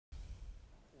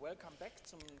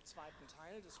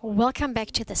Welcome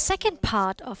back to the second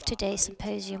part of today's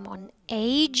symposium on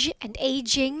age and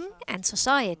aging and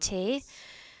society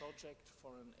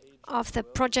of the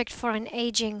Project for an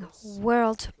Aging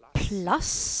World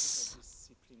Plus,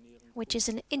 which is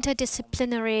an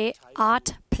interdisciplinary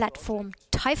art platform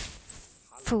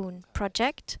typhoon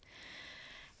project.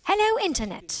 Hello,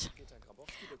 Internet!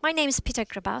 My name is Peter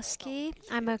Grabowski.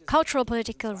 I'm a cultural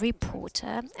political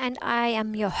reporter, and I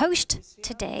am your host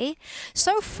today.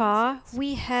 So far,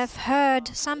 we have heard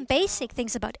some basic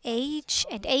things about age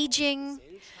and aging,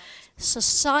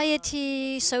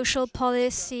 society, social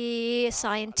policy,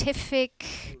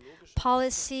 scientific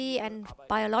policy and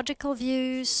biological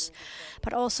views,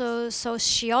 but also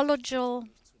sociological,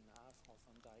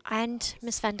 and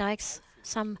Ms. Van Dijk's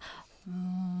some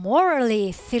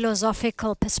morally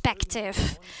philosophical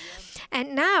perspective.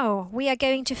 And now we are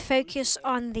going to focus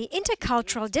on the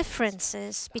intercultural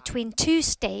differences between two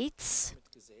states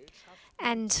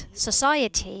and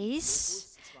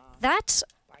societies that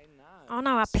on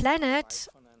our planet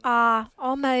are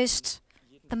almost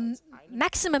the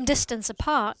maximum distance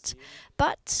apart,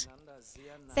 but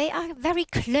they are very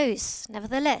close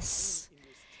nevertheless.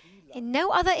 In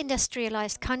no other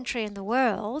industrialized country in the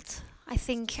world, I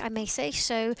think I may say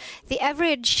so, the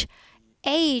average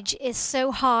age is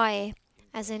so high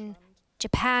as in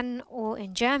Japan or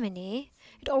in Germany.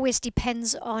 It always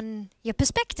depends on your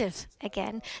perspective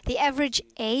again. The average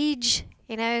age,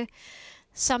 you know,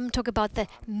 some talk about the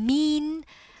mean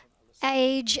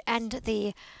age and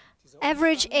the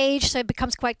average age, so it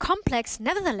becomes quite complex.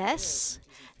 Nevertheless,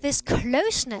 this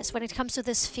closeness when it comes to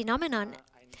this phenomenon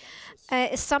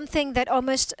is something that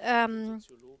almost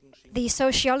the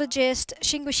sociologist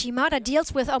Shingo Shimada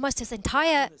deals with almost his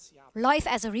entire life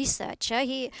as a researcher.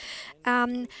 He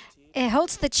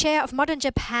holds the chair of modern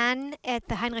Japan at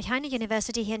the Heinrich Heine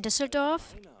University here in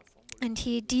Düsseldorf, and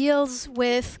he deals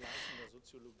with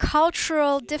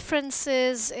cultural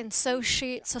differences in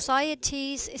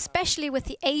societies, especially with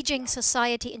the aging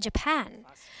society in Japan.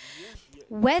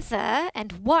 Whether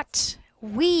and what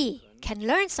we can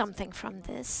learn something from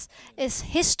this is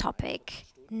his topic.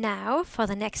 Now, for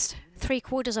the next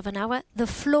 3/4 of an hour, the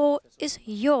floor is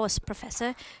yours,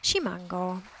 Professor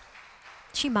Shimada.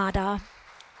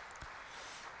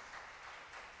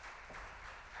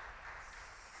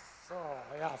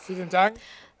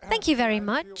 Thank you very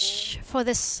much for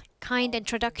this kind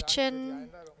introduction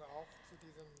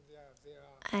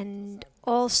and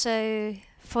also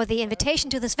for the invitation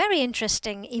to this very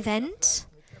interesting event.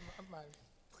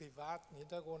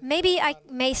 Maybe I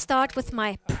may start with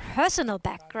my personal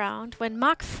background. When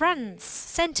Mark Franz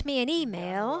sent me an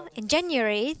email in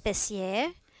January this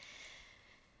year,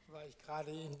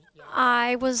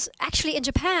 I was actually in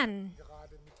Japan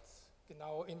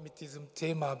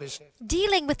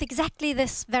dealing with exactly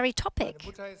this very topic.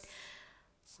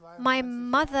 My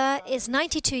mother is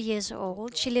 92 years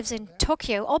old. She lives in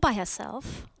Tokyo all by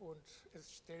herself.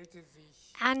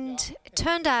 And it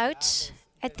turned out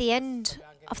at the end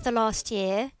of the last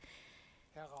year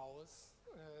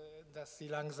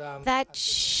that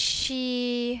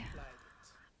she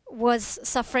was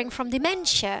suffering from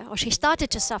dementia, or she started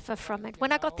to suffer from it.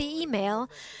 When I got the email,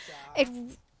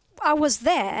 I was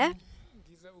there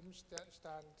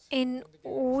in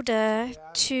order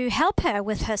to help her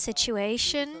with her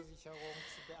situation,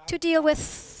 to deal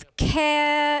with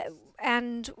care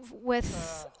and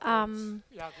with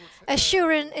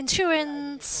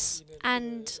insurance,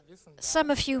 and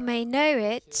some of you may know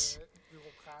it.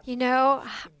 You know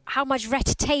how much red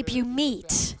tape you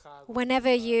meet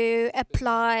whenever you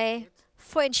apply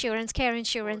for insurance, care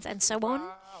insurance, and so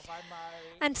on.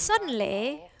 And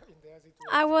suddenly,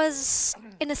 I was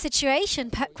in a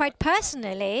situation, quite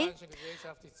personally,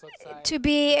 to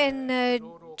be in a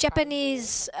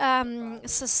Japanese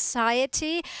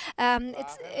society.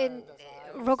 It's in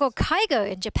Rogo Kaigo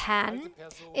in Japan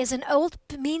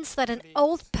means that an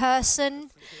old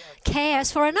person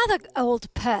cares for another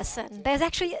old person. There's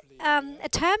actually a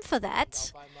term for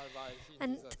that.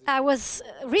 And I was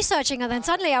researching, and then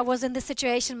suddenly I was in this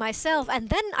situation myself, and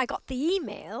then I got the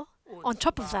email on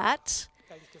top of that.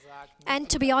 And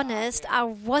to be honest, I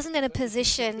wasn't in a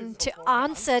position to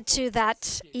answer to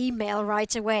that email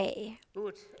right away.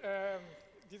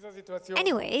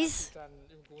 Anyways,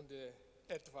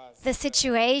 the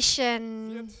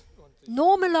situation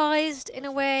normalized in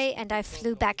a way, and I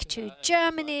flew back to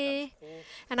Germany,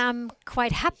 and I'm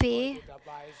quite happy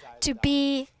to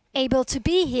be able to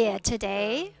be here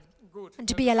today and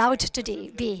to be allowed to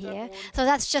be here. So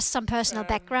that's just some personal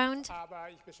background.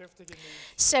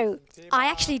 So I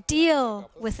actually deal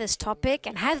with this topic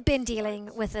and have been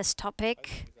dealing with this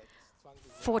topic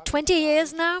for 20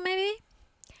 years now, maybe.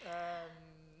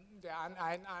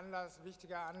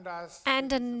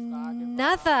 And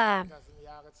another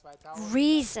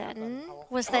reason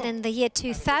was that in the year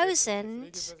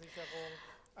 2000,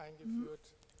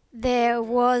 there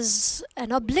was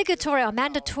an obligatory or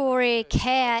mandatory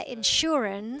care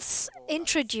insurance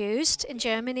introduced in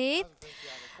Germany,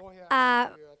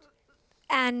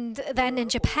 and then in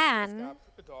Japan.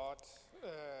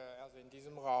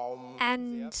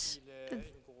 And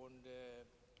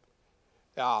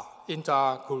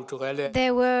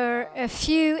there were a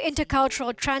few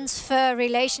intercultural transfer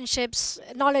relationships,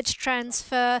 knowledge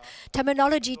transfer,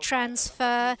 terminology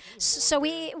transfer. So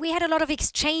we had a lot of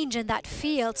exchange in that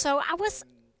field. So I was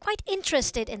quite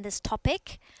interested in this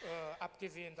topic.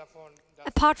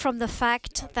 Apart from the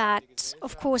fact that,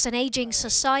 of course, an aging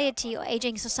society or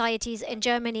aging societies in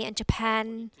Germany and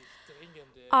Japan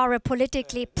are a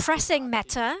politically pressing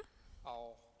matter.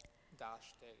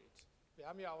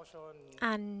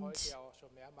 And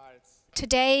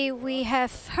today we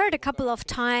have heard a couple of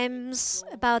times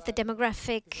about the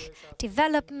demographic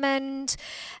development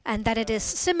and that it is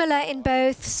similar in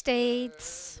both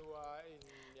states.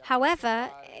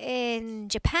 However, in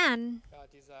Japan,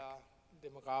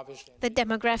 the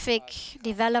demographic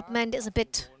development is a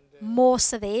bit more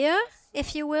severe,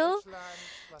 if you will.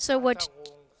 So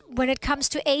when it comes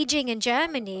to aging in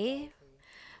Germany,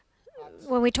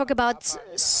 when we talk about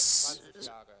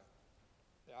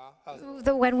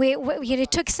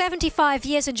it took 75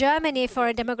 years in Germany for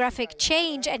a demographic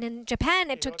change, and in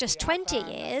Japan it took just 20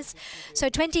 years. So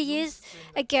 20 years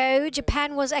ago,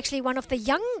 Japan was actually one of the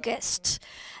youngest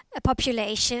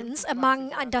populations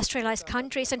among industrialized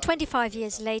countries, and 25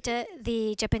 years later,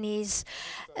 the Japanese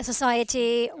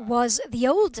society was the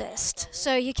oldest.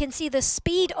 So you can see the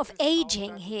speed of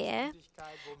aging here,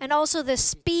 and also the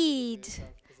speed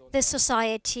this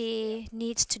society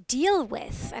needs to deal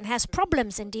with and has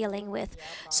problems in dealing with.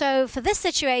 So for this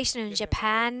situation in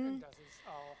Japan,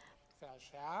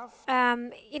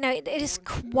 it is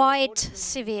quite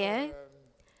severe.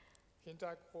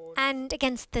 And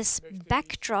against this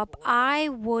backdrop, I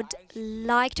would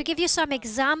like to give you some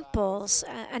examples.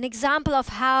 An example of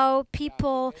how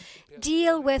people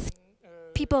deal with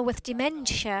people with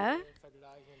dementia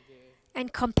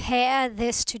and compare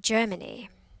this to Germany.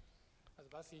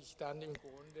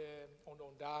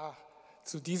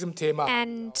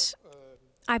 And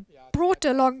I brought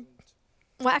along,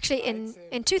 well, actually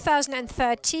in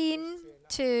 2013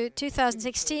 to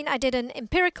 2016, I did an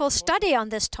empirical study on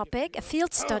this topic, a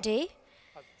field study,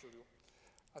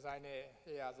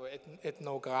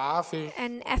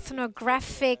 an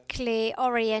ethnographically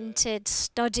oriented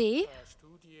study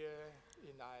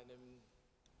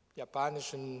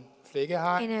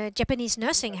in a Japanese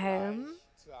nursing home,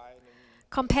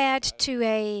 compared to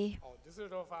a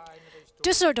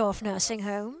Düsseldorf nursing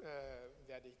home.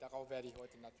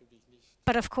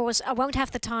 But of course, I won't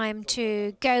have the time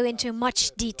to go into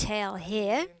much detail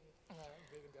here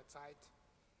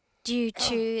due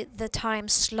to the time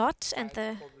slot and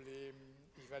the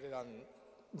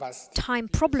time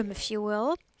problem, if you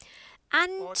will.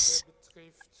 And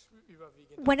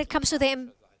when it comes to the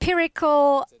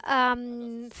empirical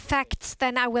facts,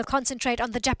 then I will concentrate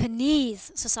on the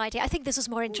Japanese society. I think this is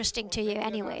more interesting to you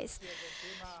anyways.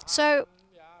 So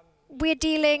we're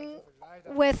dealing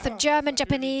with the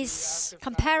German-Japanese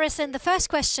comparison. The first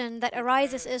question that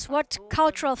arises is, what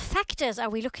cultural factors are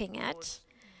we looking at?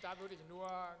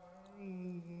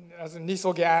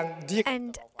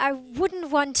 And I wouldn't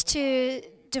want to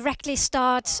directly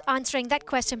start answering that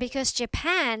question, because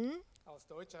Japan,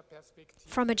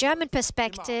 from a German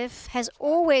perspective, has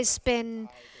always been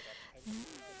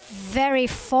very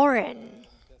foreign.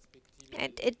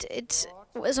 It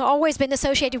has always been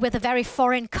associated with a very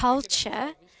foreign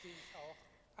culture.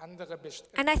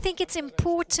 And I think it's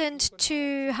important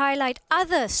to highlight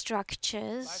other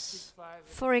structures,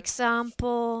 for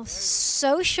example,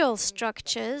 social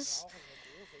structures,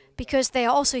 because there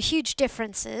are also huge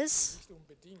differences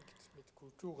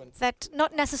that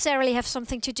not necessarily have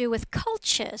something to do with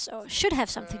cultures, or should have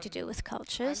something to do with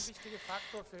cultures.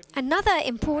 Another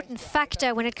important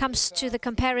factor when it comes to the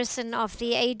comparison of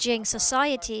the aging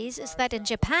societies is that in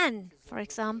Japan, for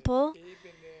example,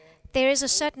 there is a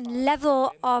certain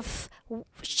level of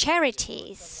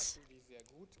charities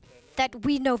that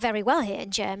we know very well here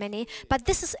in Germany, but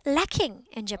this is lacking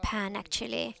in Japan,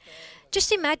 actually.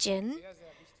 Just imagine,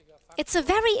 it's a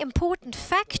very important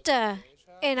factor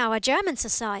in our German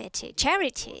society,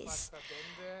 charities.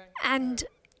 And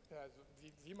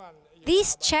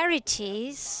these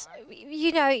charities,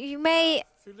 you may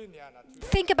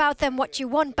think about them what you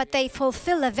want, but they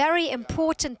fulfill a very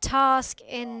important task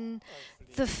in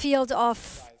the field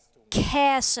of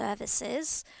care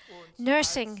services,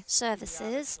 nursing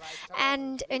services.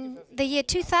 And in the year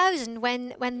 2000,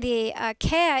 when the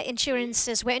care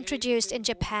insurances were introduced in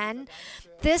Japan,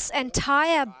 this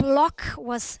entire block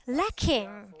was lacking,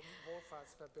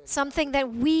 something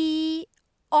that we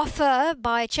offer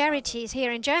by charities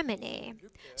here in Germany.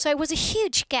 So it was a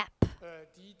huge gap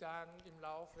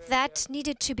that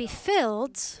needed to be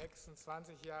filled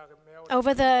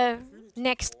over the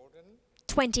next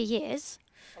 20 years.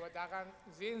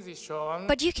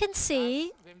 But you can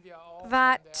see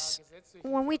that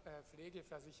when we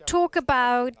talk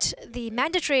about the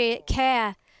mandatory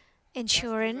care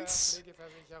insurance,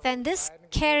 then this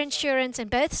care insurance in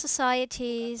both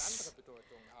societies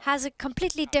has a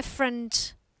completely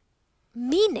different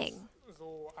meaning.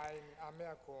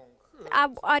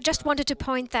 I just wanted to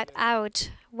point that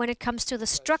out when it comes to the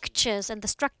structures and the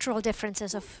structural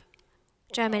differences of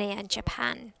Germany and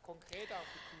Japan.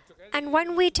 And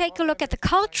when we take a look at the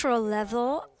cultural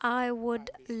level, I would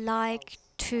like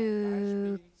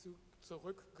to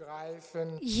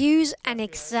use an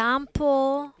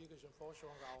example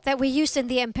that we used in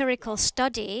the empirical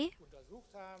study,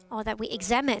 or that we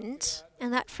examined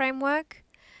in that framework.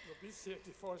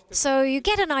 So you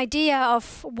get an idea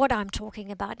of what I'm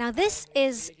talking about. Now, this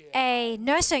is a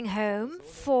nursing home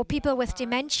for people with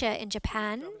dementia in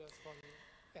Japan.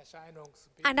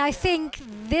 And I think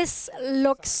this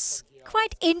looks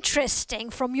quite interesting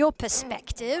from your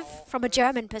perspective, from a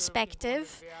German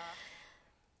perspective.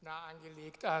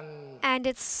 And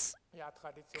it's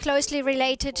closely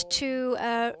related to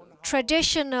a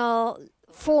traditional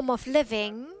form of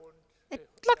living. It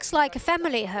looks like a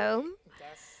family home,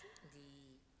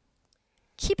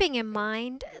 keeping in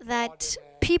mind that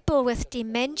people with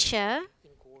dementia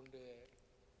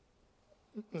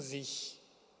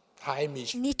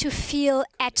need to feel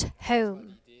at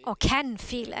home, or can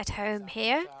feel at home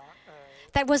here.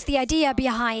 That was the idea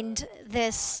behind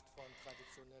this,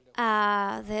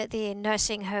 the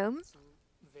nursing home.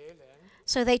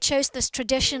 So they chose this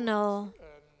traditional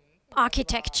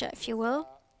architecture, if you will.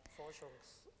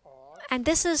 And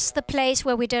this is the place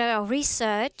where we did our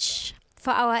research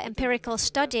for our empirical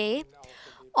study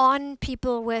on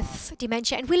people with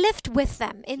dementia. And we lived with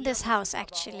them in this house,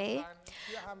 actually.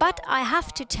 But I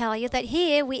have to tell you that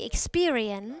here we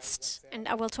experienced, and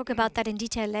I will talk about that in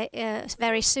detail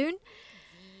very soon,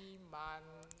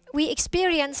 we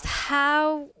experienced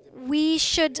how we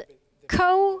should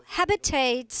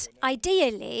cohabitate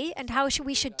ideally and how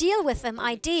we should deal with them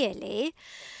ideally.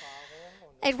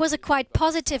 It was a quite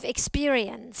positive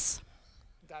experience.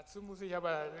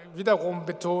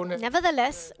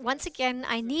 Nevertheless, once again,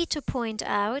 I need to point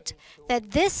out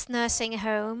that this nursing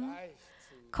home,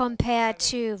 compared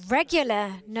to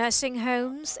regular nursing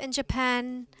homes in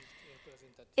Japan,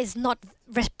 is not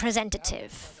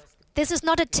representative. This is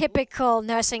not a typical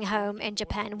nursing home in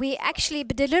Japan. We actually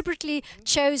deliberately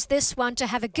chose this one to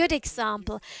have a good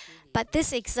example, but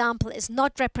this example is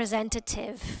not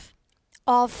representative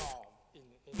of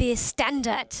the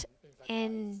standard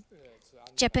in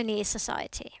Japanese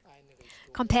society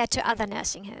compared to other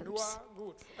nursing homes.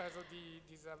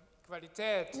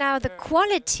 Now, the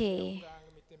quality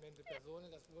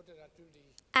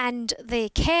and the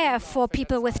care for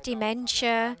people with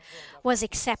dementia was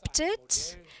accepted,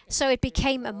 so it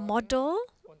became a model,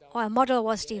 or a model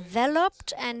was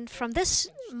developed, and from this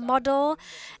model,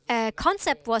 a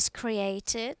concept was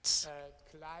created.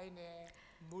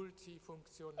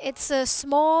 It's a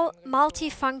small,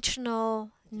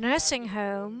 multifunctional nursing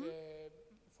home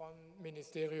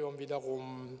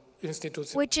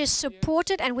which is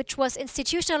supported and which was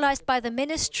institutionalized by the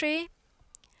ministry.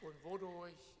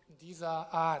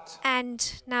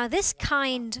 And now this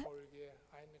kind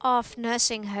of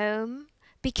nursing home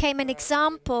became an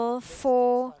example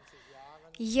for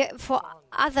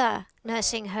other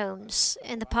nursing homes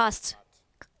in the past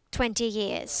 20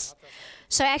 years.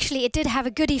 So actually it did have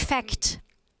a good effect.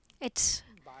 It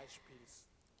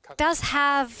does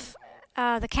have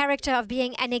the character of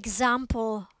being an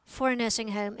example for a nursing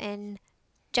home in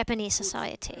Japanese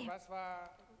society.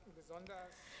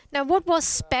 Now, what was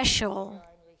special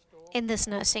in this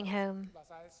nursing home?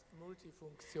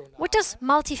 What does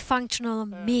multifunctional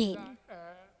mean?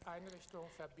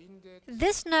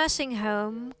 This nursing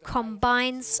home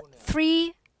combines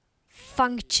 3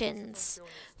 functions.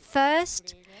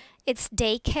 First, it's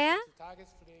daycare.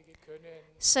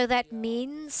 So that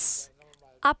means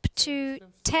up to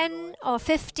 10 or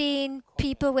 15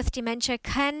 people with dementia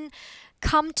can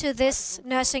come to this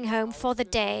nursing home for the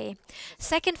day.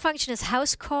 Second function is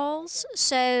house calls.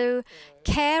 So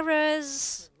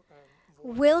carers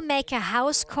will make a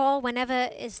house call whenever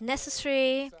is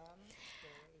necessary,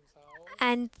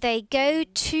 and they go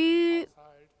to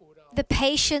the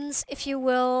patients, if you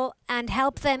will, and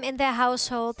help them in their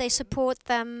household. They support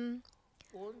them.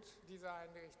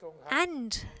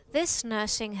 And this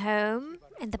nursing home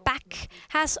in the back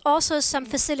has also some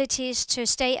facilities to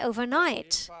stay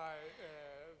overnight.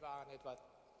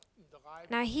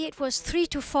 Now here it was 3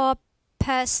 to 4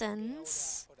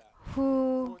 persons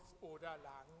who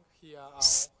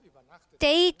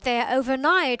stayed there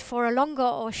overnight for a longer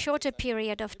or shorter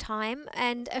period of time,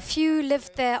 and a few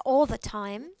lived there all the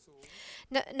time.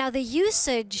 Now the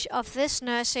usage of this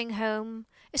nursing home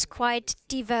is quite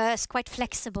diverse, quite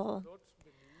flexible.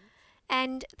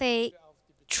 And they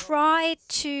try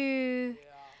to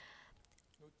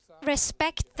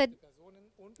respect the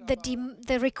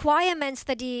requirements,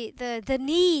 the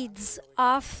needs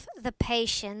of the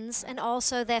patients and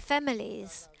also their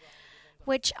families,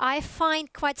 which I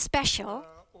find quite special.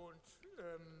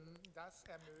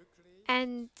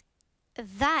 And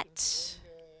that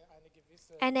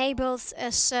enables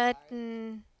a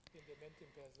certain,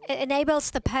 it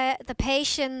enables the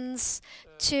patients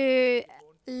to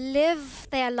live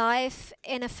their life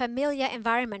in a familiar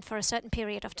environment for a certain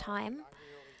period of time,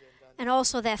 and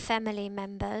also their family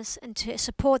members, and to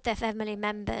support their family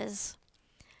members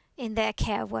in their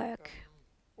care work.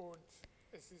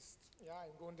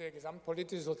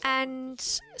 And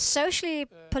socially,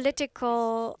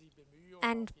 political,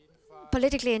 and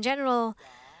politically in general,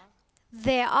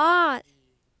 there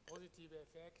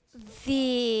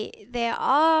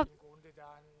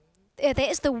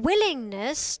is the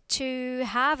willingness to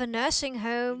have a nursing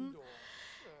home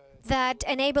that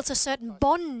enables a certain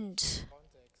bond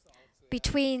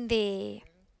between the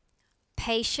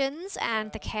patients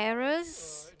and the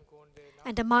carers,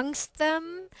 and amongst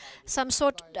them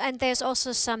and there's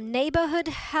also some neighborhood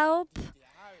help.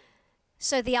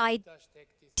 So the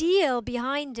ideal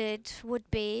behind it would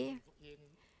be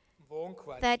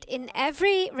that in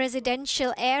every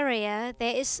residential area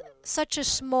there is such a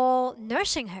small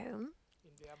nursing home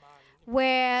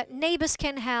where neighbors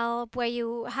can help, where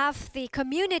you have the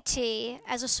community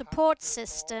as a support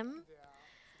system,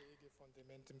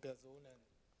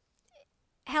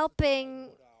 helping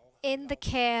in the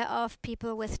care of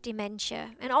people with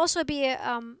dementia, and also be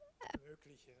a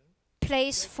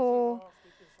place for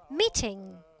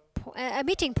a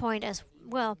meeting point as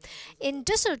well. In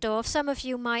Düsseldorf, some of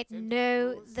you might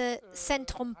know the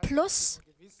Zentrum Plus.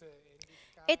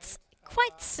 It's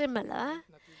quite similar,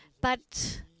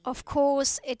 but of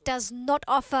course it does not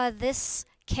offer this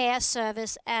care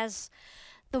service as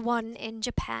the one in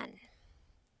Japan.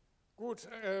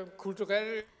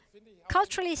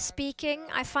 Culturally speaking,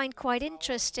 I find quite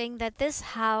interesting that this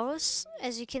house,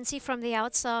 as you can see from the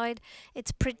outside,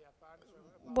 it's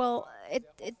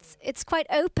it's quite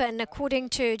open according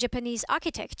to Japanese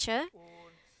architecture.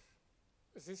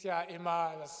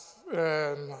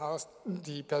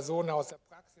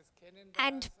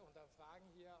 And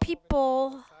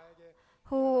people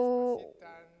who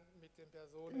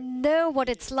know what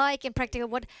it's like in practical,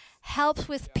 what helps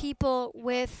with people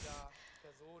with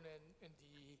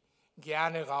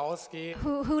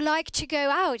who like to go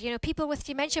out, people with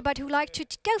dementia, but who like to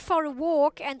go for a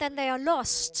walk and then they are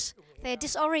lost, they're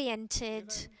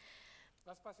disoriented,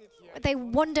 they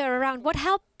wander around. What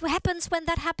happens when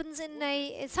that happens in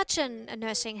such a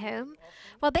nursing home?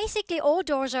 Well, basically all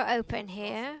doors are open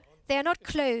here. They are not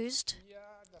closed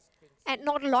and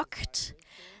not locked.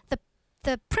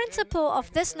 The principle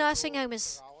of this nursing home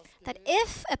is that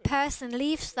if a person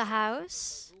leaves the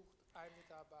house,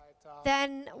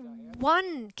 then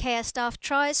one care staff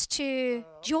tries to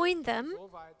join them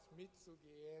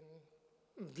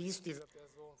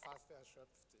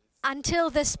until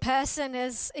this person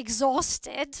is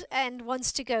exhausted and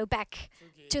wants to go back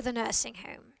to the nursing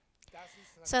home.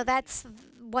 So that's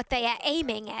what they are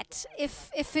aiming at.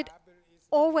 If it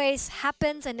always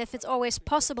happens and if it's always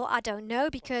possible, I don't know,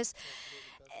 because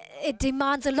it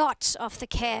demands a lot of the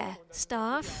care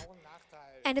staff,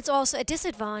 and it's also a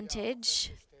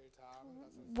disadvantage.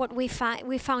 What we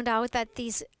found out that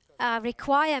these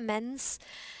requirements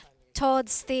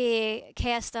towards the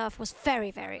care staff was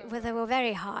they were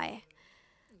very high.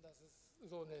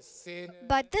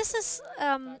 But this is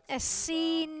a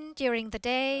scene during the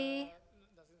day.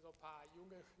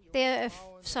 There are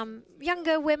some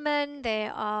younger women,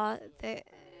 there are the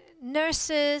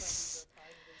nurses,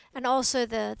 and also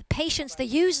the patients, the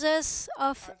users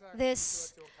of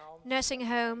this nursing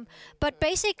home. But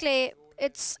basically,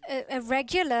 it's a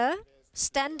regular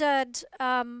standard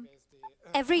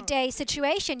everyday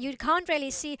situation. You can't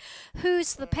really see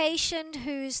who's the patient,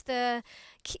 who's the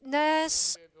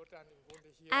nurse,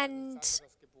 and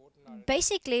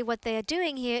basically what they are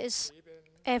doing here is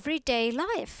everyday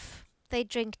life. They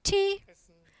drink tea,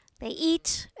 they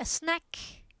eat a snack.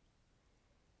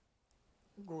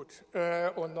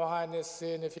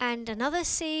 And another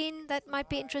scene that might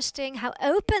be interesting, how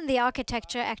open the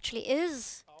architecture actually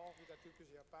is.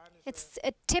 It's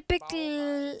a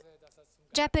typical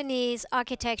Japanese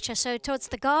architecture, so towards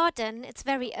the garden, it's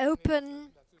very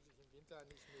open.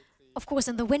 Of course,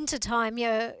 in the winter time,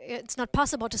 it's not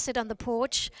possible to sit on the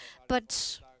porch,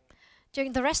 but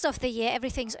during the rest of the year,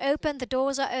 everything's open, the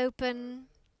doors are open.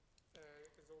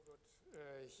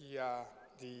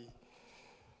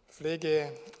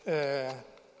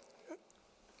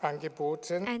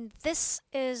 And this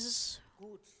is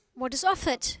what is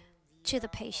offered to the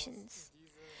patients.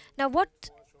 Now, what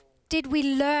did we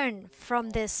learn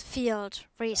from this field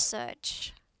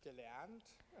research?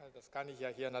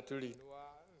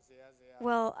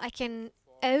 Well, I can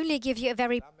only give you a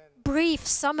very brief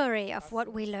summary of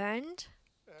what we learned.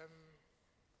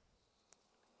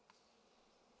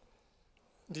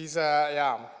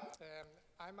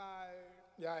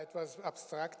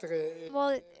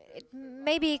 Well, it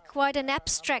may be quite an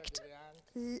abstract.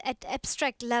 At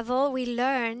abstract level, we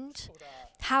learned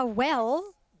how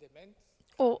well,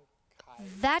 or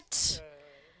that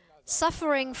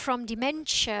suffering from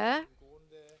dementia,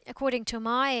 according to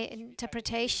my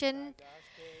interpretation,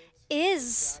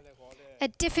 is a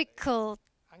difficulty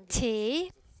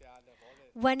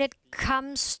when it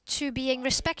comes to being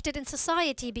respected in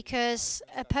society, because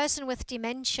a person with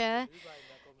dementia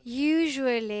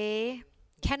usually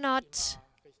cannot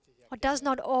or does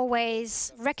not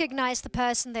always recognize the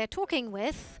person they're talking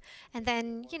with, and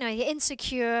then, you're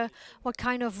insecure, what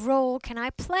kind of role can I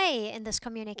play in this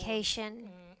communication?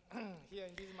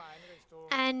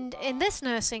 And in this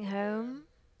nursing home,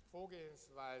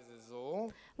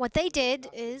 what they did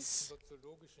is,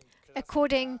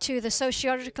 according to the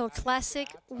sociological classic,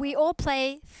 we all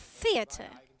play theater.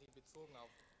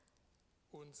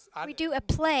 We do a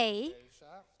play.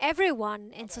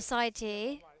 Everyone in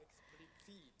society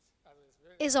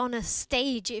is on a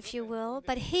stage, if you will,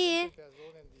 but here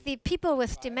the people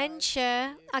with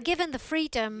dementia are given the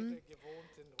freedom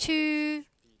to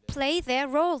play their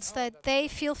roles that they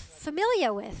feel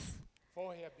familiar with.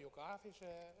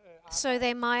 So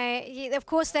they might, of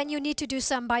course, then you need to do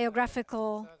some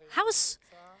biographical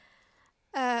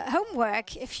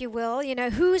homework, if you will.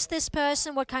 Who's this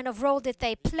person? What kind of role did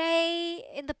they play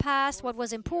in the past? What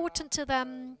was important to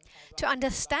them? To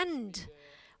understand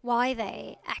why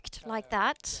they act like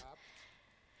that.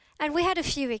 And we had a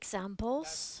few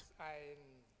examples.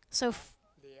 So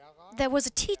there was a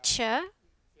teacher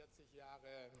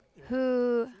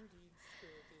who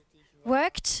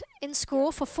worked in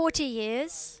school for 40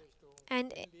 years,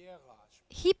 and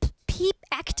he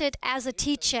acted as a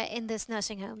teacher in this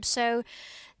nursing home. So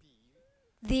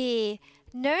the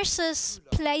nurses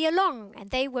play along,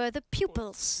 and they were the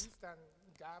pupils.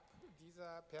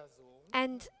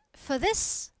 And for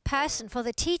this person, for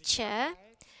the teacher,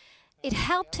 it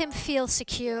helped him feel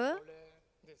secure.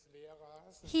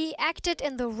 He acted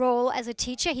in the role as a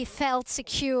teacher. He felt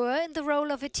secure in the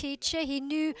role of a teacher. He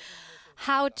knew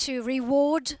how to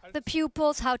reward the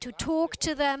pupils, how to talk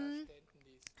to them.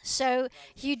 So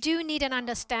you do need an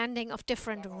understanding of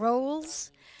different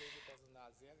roles.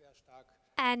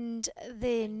 And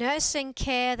the nursing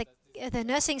care, the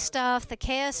nursing staff, the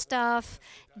care staff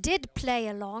did play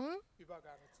along.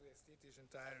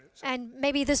 And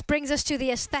maybe this brings us to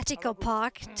the aesthetical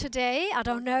part today, I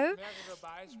don't know.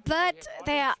 But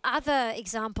there are other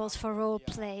examples for role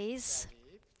plays,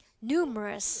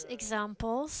 numerous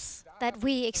examples that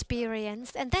we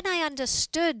experienced. And then I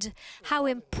understood how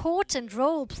important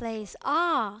role plays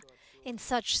are in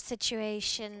such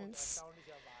situations.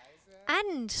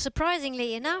 And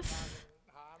surprisingly enough,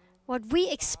 what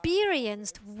we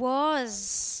experienced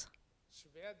was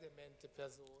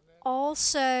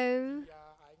also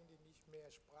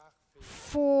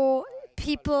for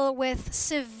people with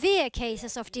severe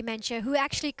cases of dementia who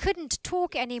actually couldn't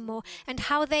talk anymore, and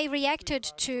how they reacted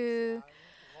to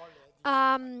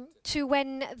when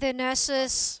the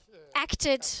nurses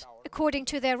acted according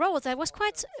to their roles. That was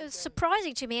quite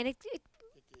surprising to me, and it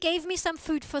gave me some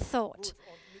food for thought.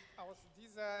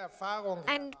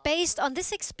 And based on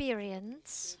this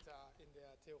experience,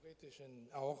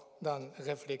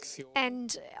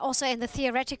 and also in the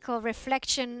theoretical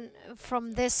reflection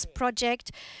from this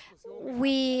project,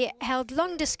 we held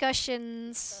long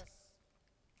discussions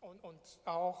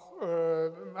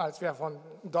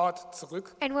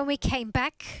And when we came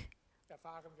back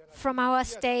from our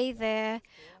stay there,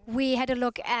 we had a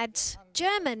look at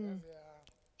German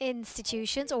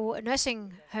institutions or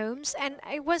nursing homes, and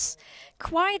it was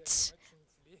quite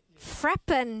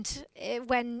frappant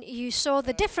when you saw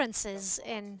the differences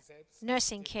in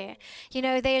nursing care. You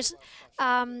know, there's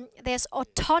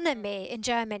autonomy in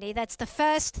Germany. That's the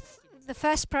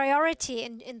first priority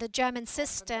in the German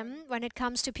system when it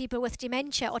comes to people with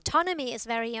dementia. Autonomy is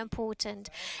very important.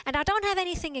 And I don't have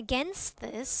anything against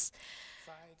this.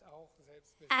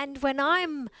 And when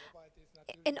I'm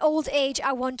in old age,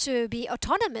 I want to be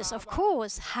autonomous, of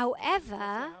course.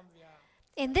 However,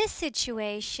 in this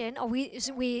situation, or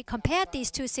we compared these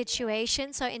two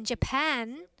situations, so in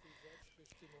Japan,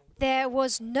 there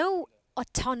was no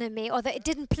autonomy, or that it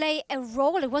didn't play a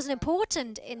role, it wasn't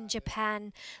important in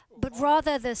Japan, but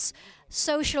rather this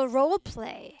social role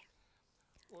play.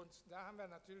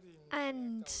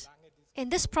 And in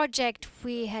this project,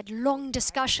 we had long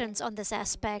discussions on this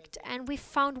aspect, and we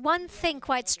found one thing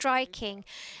quite striking.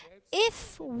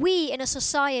 If we in a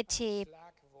society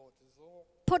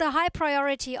put a high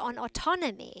priority on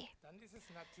autonomy,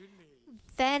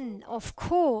 then, of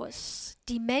course,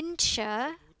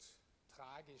 dementia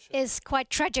is quite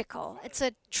tragical. It's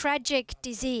a tragic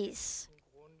disease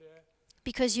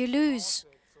because you lose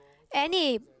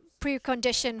any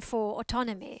precondition for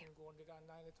autonomy,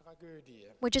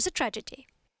 which is a tragedy.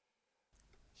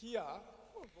 Here,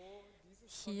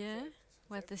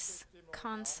 where this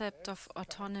concept of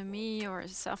autonomy or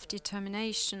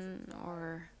self-determination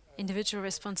or individual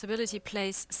responsibility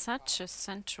plays such a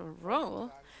central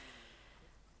role,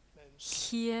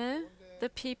 here the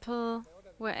people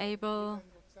were able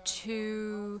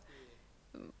to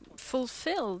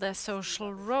fulfill their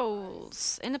social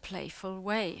roles in a playful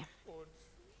way.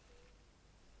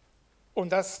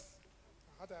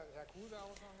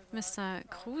 Mr.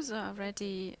 Kruse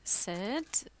already said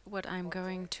what I'm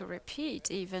going to repeat,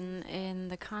 even in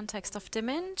the context of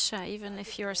dementia. Even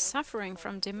if you're suffering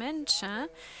from dementia,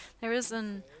 there is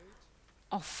an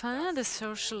offer. The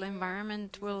social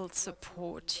environment will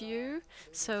support you.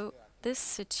 So this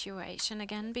situation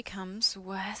again becomes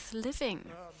worth living,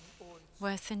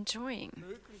 worth enjoying.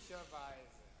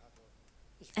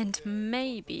 And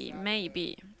maybe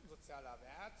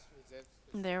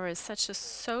there is such a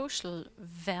social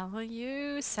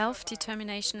value.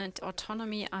 Self-determination and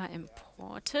autonomy are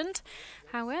important.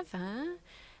 However,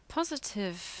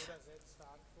 positive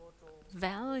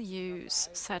values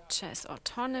such as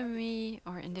autonomy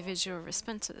or individual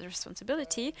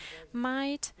responsibility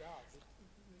might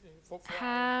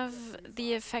have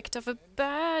the effect of a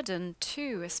burden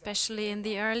too, especially in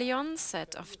the early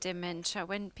onset of dementia,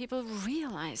 when people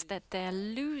realize that they're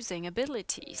losing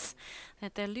abilities,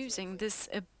 that they're losing this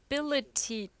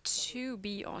ability to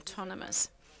be autonomous.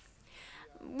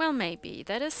 Well, maybe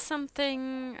that is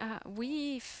something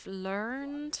we've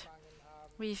learned,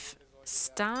 we've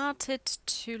started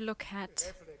to look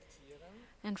at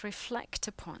and reflect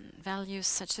upon values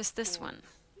such as this one.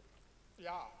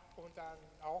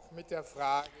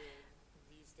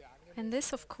 And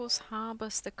this, of course,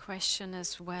 harbors the question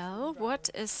as well, what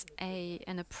is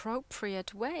an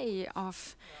appropriate way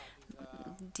of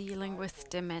dealing with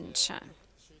dementia?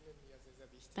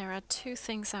 There are two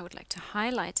things I would like to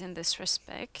highlight in this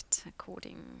respect,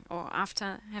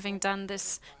 after having done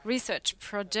this research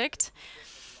project.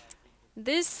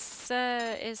 This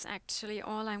is actually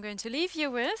all I'm going to leave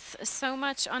you with. So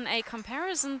much on a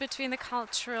comparison between the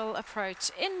cultural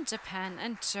approach in Japan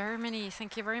and Germany.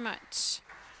 Thank you very much.